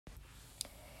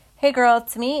Hey girl,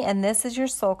 it's me, and this is your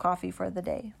soul coffee for the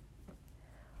day.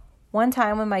 One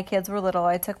time when my kids were little,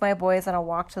 I took my boys on a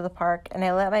walk to the park, and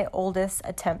I let my oldest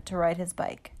attempt to ride his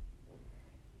bike.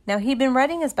 Now, he'd been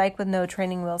riding his bike with no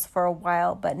training wheels for a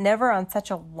while, but never on such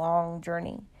a long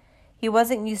journey. He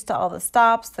wasn't used to all the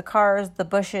stops, the cars, the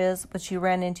bushes, which he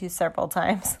ran into several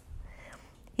times.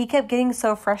 He kept getting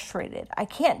so frustrated. "I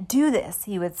can't do this,"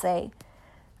 he would say.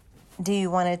 "Do you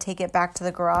want to take it back to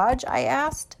the garage?" I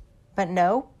asked. But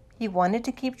no, he wanted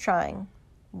to keep trying.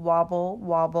 Wobble,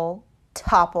 wobble,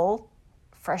 topple,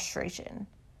 frustration.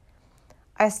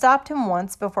 I stopped him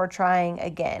once before trying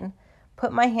again,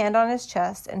 put my hand on his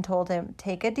chest, and told him,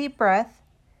 "Take a deep breath.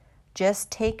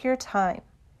 Just take your time."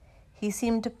 He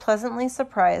seemed pleasantly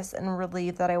surprised and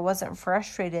relieved that I wasn't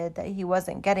frustrated that he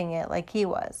wasn't getting it like he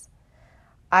was.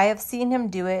 I have seen him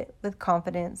do it with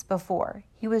confidence before.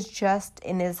 He was just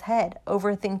in his head,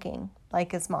 overthinking,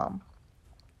 like his mom.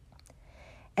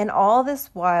 And all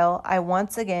this while, I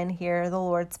once again hear the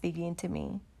Lord speaking to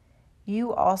me.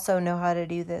 You also know how to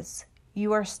do this.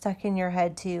 You are stuck in your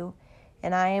head too,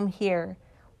 and I am here,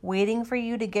 waiting for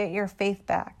you to get your faith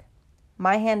back.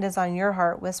 My hand is on your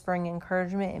heart, whispering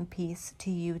encouragement and peace to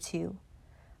you too.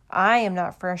 I am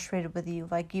not frustrated with you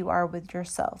like you are with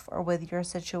yourself or with your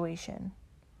situation.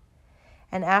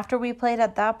 And after we played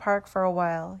at that park for a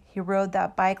while, he rode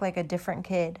that bike like a different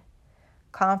kid.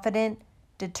 Confident,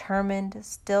 determined,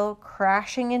 still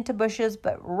crashing into bushes,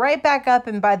 but right back up,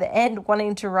 and by the end,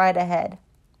 wanting to ride ahead.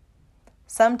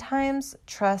 Sometimes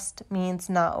trust means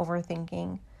not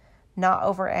overthinking, not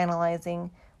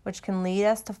overanalyzing, which can lead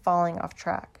us to falling off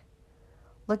track.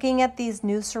 Looking at these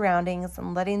new surroundings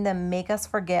and letting them make us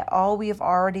forget all we have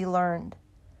already learned.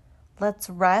 Let's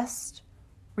rest,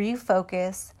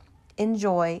 refocus,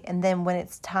 enjoy, and then when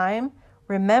it's time,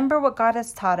 remember what God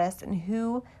has taught us and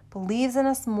who believes in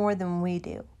us more than we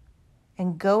do,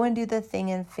 and go and do the thing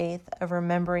in faith of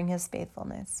remembering his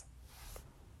faithfulness.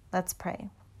 Let's pray.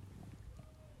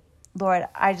 Lord,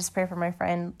 I just pray for my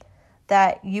friend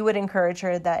that you would encourage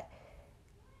her, that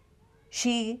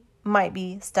she might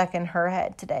be stuck in her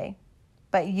head today,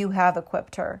 but you have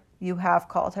equipped her. You have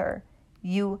called her.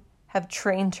 You have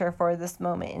trained her for this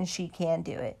moment, and she can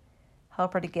do it.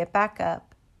 Help her to get back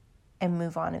up and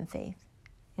move on in faith.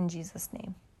 In Jesus'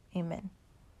 name, amen.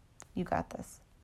 You got this.